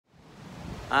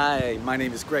Hi, my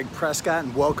name is Gregg Prescott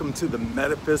and welcome to the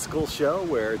Metaphysical Show,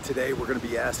 where today we're going to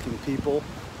be asking people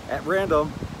at random,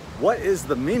 what is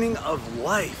the meaning of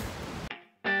life?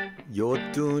 You're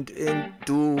tuned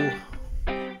into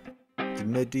the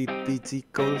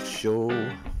Metaphysical Show,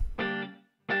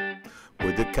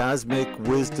 where the cosmic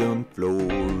wisdom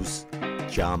flows,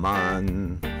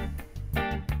 shaman.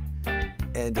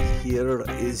 And here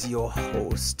is your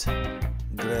host,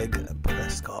 Gregg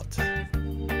Prescott.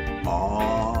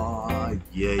 Oh,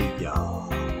 yeah.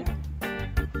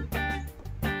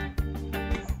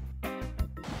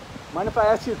 Mind if I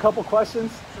ask you a couple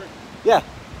questions? Sure. Yeah.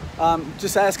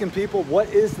 Just asking people, what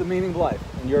is the meaning of life,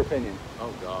 in your opinion?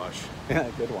 Oh gosh. Yeah,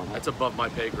 good one. That's above my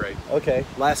pay grade. Okay,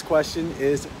 last question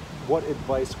is, what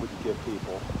advice would you give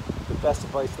people? The best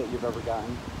advice that you've ever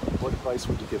gotten, what advice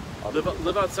would you give other people?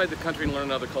 Live outside the country and learn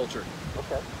another culture.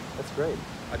 Okay, that's great.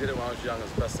 I did it when I was young. It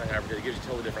was the best thing I ever did. It gives you a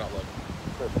totally different outlook.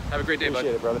 Perfect. Have a great day, bud.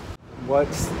 Appreciate it, brother.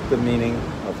 What's the meaning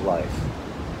of life?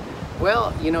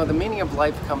 Well, you know, the meaning of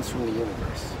life comes from the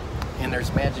universe, and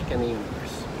there's magic in the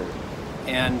universe.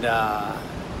 And,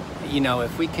 you know,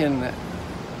 if we can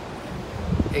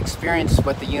experience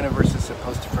what the universe is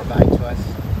supposed to provide to us,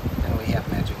 then we have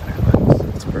magic in our lives.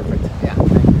 That's perfect. Yeah.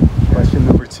 Question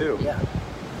number 2. Yeah.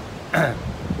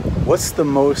 What's the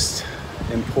most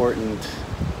important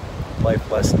life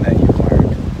lesson that you've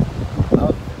learned?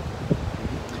 Love.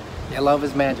 Yeah, love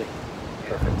is magic.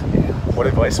 Perfect. Yeah. What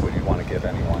advice would you want to give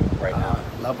anyone right now?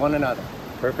 Love one another.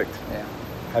 Perfect. Yeah.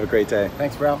 Have a great day.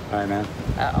 Thanks, bro. All right, man.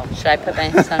 Uh-oh. Should I put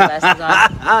my sunglasses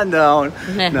on? No.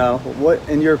 What,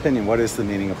 in your opinion, what is the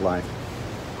meaning of life?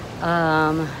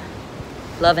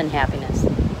 Love and happiness.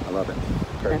 I love it.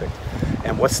 Perfect.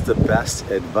 And what's the best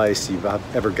advice you've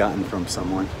ever gotten from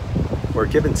someone or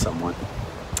given someone?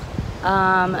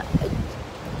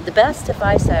 The best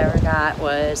advice I ever got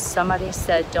was somebody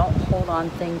said, don't hold on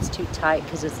things too tight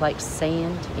because it's like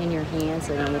sand in your hands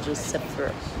and it'll just slip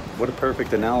through. What a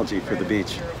perfect analogy for the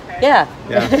beach. Yeah.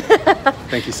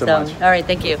 Thank you so much. All right,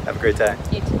 thank you. Have a great day.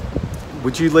 You too.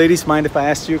 Would you ladies mind if I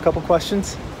asked you a couple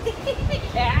questions?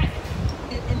 Yeah.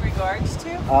 In regards to?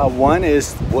 One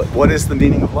is, what is the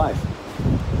meaning of life?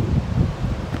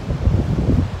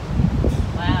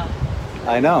 Wow.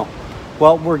 I know.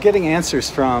 Well, we're getting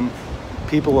answers from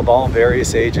people of all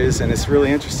various ages, and it's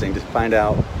really interesting to find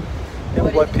out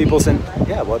what people's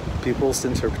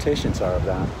interpretations are of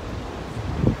that.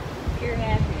 Pure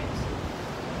happiness.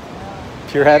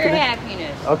 Pure happiness? Pure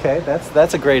happiness. Okay,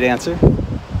 that's a great answer.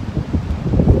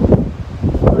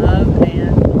 Love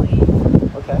and belief.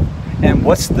 Okay. And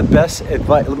what's the best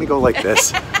advice? Let me go like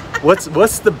this.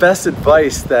 What's the best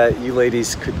advice that you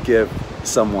ladies could give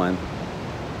someone?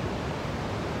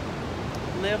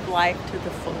 Live life to the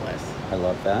fullest. I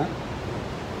love that.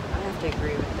 I have to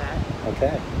agree with that.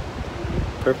 Okay.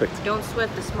 Perfect. Don't sweat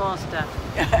the small stuff.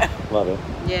 Love it.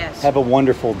 Yes. Have a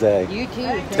wonderful day. You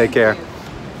too. Take care.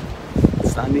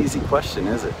 It's not an easy question,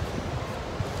 is it?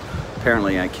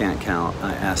 Apparently I can't count.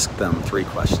 I asked them 3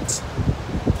 questions.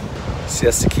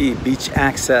 Siesta Key Beach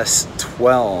Access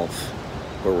 12,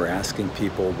 where we're asking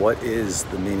people what is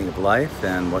the meaning of life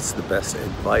and what's the best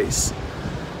advice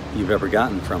you've ever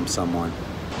gotten from someone.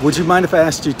 Would you mind if I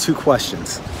asked you 2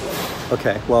 questions?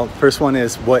 Okay, well, first one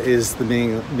is, what is the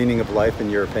meaning of life in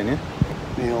your opinion?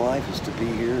 The meaning of life is to be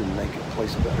here and make a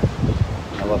place better.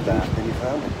 I love that. And you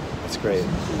found it. That's great.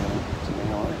 It's the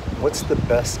meaning of life. What's the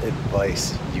best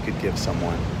advice you could give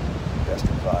someone? Best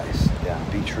advice. Yeah.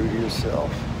 Be true to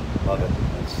yourself. Love it.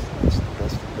 That's the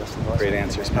best advice. Great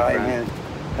answers, my All right, friend. man.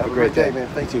 Have a great day, man.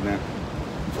 Thank you, man.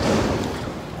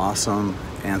 Awesome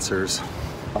answers.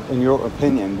 In your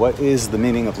opinion, what is the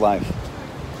meaning of life?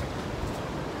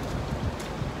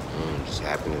 Just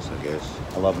happiness, I guess.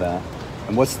 I love that.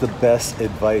 And what's the best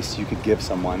advice you could give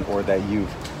someone or that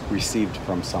you've received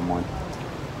from someone?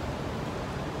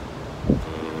 To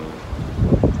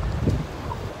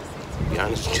be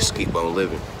honest, just keep on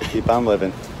living. Keep on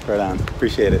living. Right on.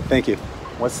 Appreciate it. Thank you.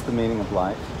 What's the meaning of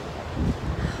life?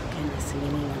 Goodness, the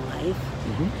meaning of life.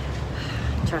 Mm-hmm.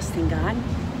 Trusting God.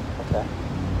 Okay.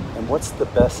 And what's the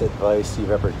best advice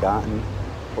you've ever gotten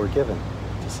or given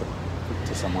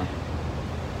to someone?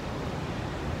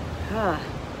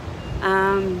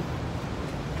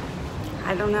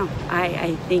 I don't know.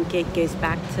 I think it goes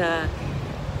back to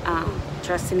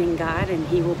trusting in God, and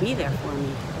He will be there for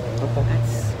me. Okay.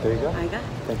 There you go. I got.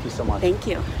 Thank you so much. Thank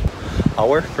you.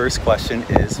 Our first question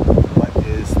is, what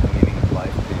is the meaning of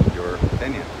life in your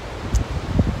opinion?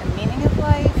 The meaning of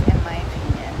life, in my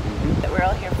opinion, that we're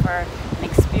all here for an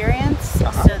experience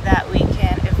so that we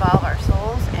can evolve our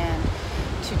souls and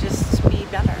to just be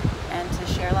better and to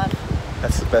share love.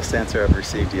 That's the best answer I've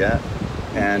received yet.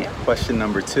 And question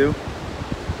number 2,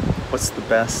 what's the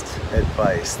best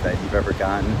advice that you've ever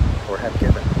gotten or have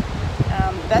given?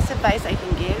 Best advice I can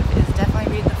give is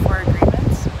definitely read the 4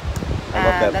 Agreements. I love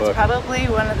that that's book. probably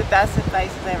one of the best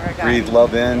advices I've ever gotten. Breathe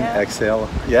love in, exhale.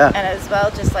 Yeah. And as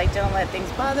well, just like don't let things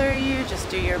bother you, just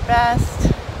do your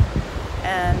best,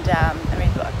 and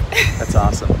read the book. That's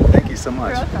awesome. Thank you so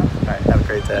much. You're welcome. All right, have a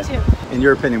great day. You too. In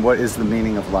your opinion, what is the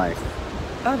meaning of life?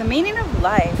 Oh, the meaning of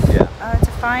life. Yeah.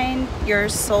 To find your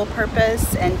soul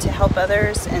purpose and to help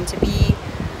others and to be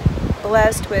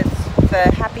blessed with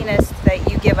the happiness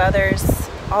that you give others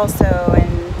also,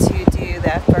 and to do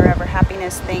that forever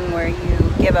happiness thing where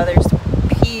you give others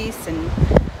peace. And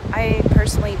I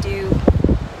personally do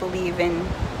believe in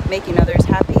making others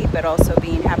happy, but also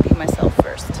being happy myself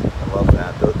first. I love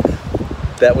that.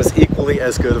 That was equally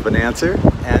as good of an answer.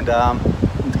 And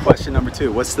question number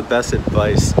 2, what's the best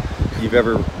advice you've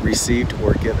ever received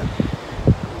or given?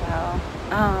 Well,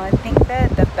 I think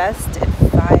that the best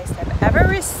advice I've ever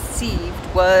received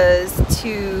was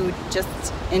to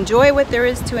just enjoy what there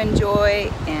is to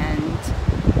enjoy and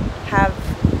have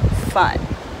fun.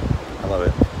 I love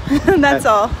it. That's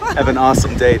all. Have an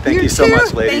awesome day. Thank you so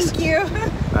much, ladies. Thank you.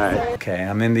 All right. Okay,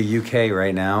 I'm in the UK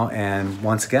right now, and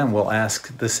once again, we'll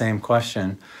ask the same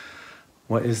question.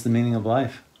 What is the meaning of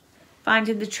life?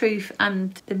 Finding the truth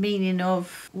and the meaning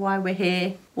of why we're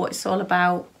here, what it's all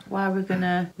about, why we're going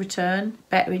to return,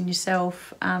 bettering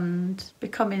yourself and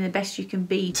becoming the best you can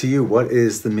be. To you, what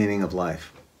is the meaning of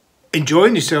life?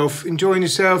 Enjoying yourself, doing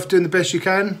the best you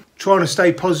can, trying to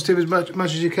stay positive as much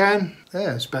as you can.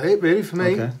 Yeah, that's about it really for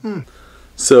me. Okay.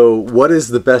 So what is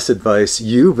the best advice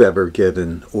you've ever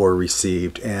given or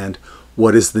received, and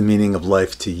what is the meaning of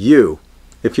life to you?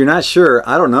 If you're not sure,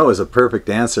 I don't know is a perfect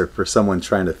answer for someone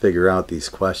trying to figure out these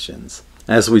questions.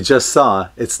 As we just saw,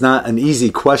 it's not an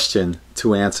easy question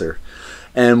to answer.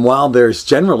 And while there's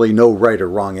generally no right or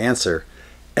wrong answer,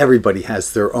 everybody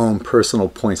has their own personal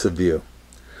points of view.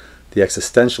 The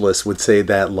existentialists would say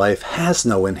that life has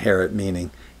no inherent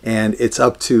meaning, and it's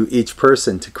up to each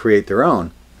person to create their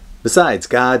own. Besides,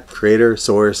 God, creator,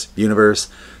 source, universe,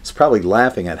 is probably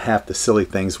laughing at half the silly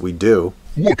things we do.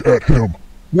 Look at him!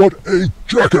 What a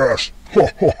jackass!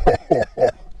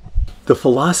 The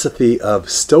philosophy of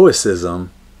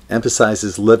Stoicism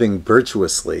emphasizes living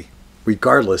virtuously,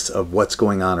 regardless of what's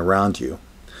going on around you.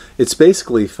 It's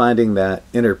basically finding that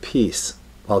inner peace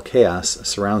while chaos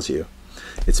surrounds you.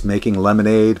 It's making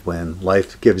lemonade when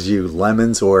life gives you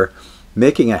lemons, or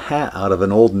making a hat out of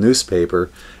an old newspaper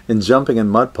and jumping in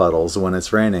mud puddles when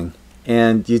it's raining.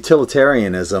 And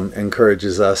utilitarianism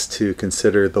encourages us to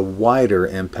consider the wider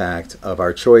impact of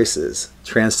our choices,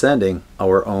 transcending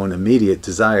our own immediate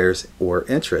desires or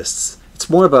interests. It's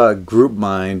more of a group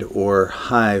mind or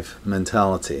hive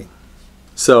mentality.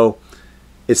 So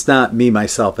it's not me,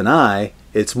 myself, and I.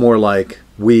 It's more like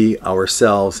we,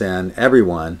 ourselves, and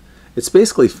everyone. It's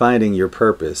basically finding your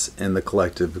purpose in the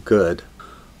collective good.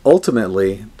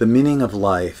 Ultimately, the meaning of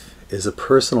life is a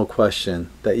personal question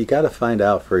that you got to find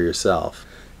out for yourself.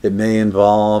 It may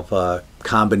involve a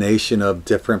combination of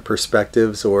different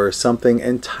perspectives or something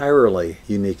entirely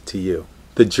unique to you.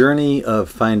 The journey of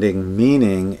finding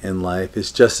meaning in life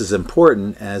is just as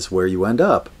important as where you end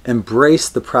up. Embrace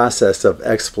the process of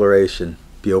exploration.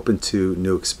 Be open to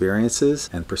new experiences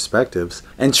and perspectives,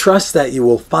 and trust that you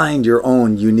will find your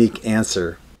own unique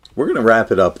answer. We're going to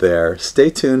wrap it up there. Stay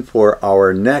tuned for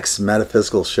our next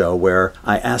Metaphysical Show, where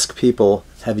I ask people,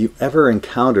 have you ever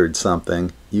encountered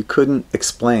something you couldn't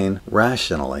explain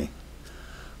rationally?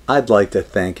 I'd like to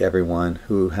thank everyone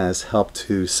who has helped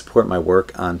to support my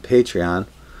work on Patreon.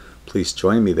 Please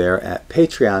join me there at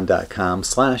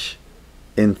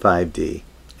patreon.com/in5d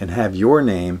and have your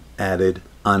name added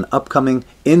on upcoming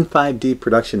in5D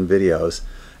production videos,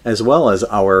 as well as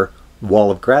our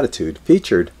Wall of Gratitude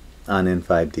featured on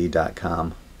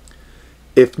in5d.com.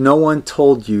 If no one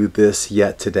told you this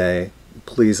yet today,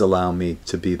 please allow me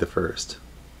to be the first.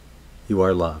 You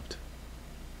are loved.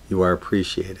 You are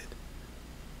appreciated.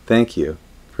 Thank you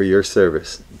for your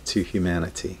service to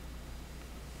humanity.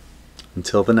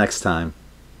 Until the next time,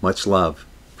 much love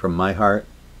from my heart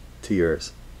to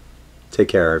yours. Take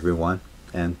care, everyone,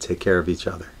 and take care of each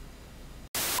other.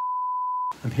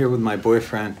 I'm here with my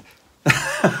boyfriend.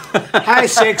 Hi,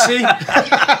 sexy.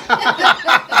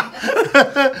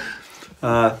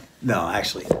 No,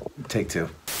 actually, take 2.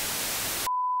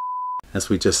 As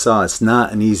we just saw, it's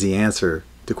not an easy answer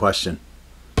to question.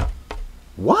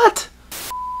 What?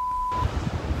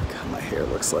 God, my hair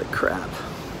looks like crap.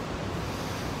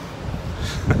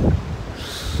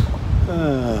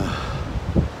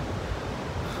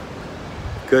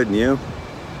 Good, and you?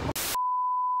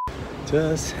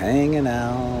 Just hanging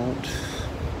out.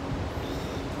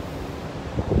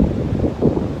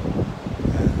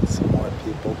 And some more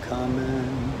people coming.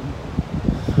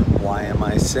 Why am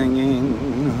I singing?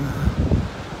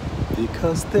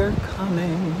 Because they're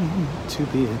coming to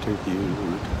be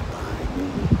interviewed by me.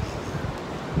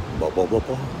 Ba, ba, ba,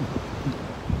 ba.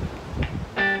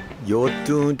 You're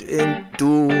tuned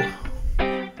into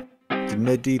the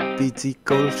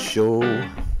Metaphysical Show,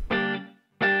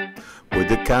 where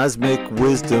the cosmic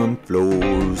wisdom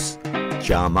flows.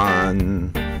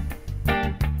 Shaman.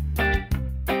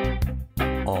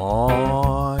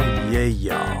 Oh yeah.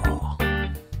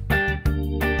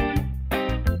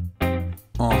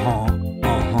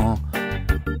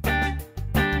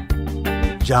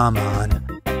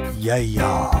 Shaman.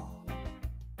 Yeah.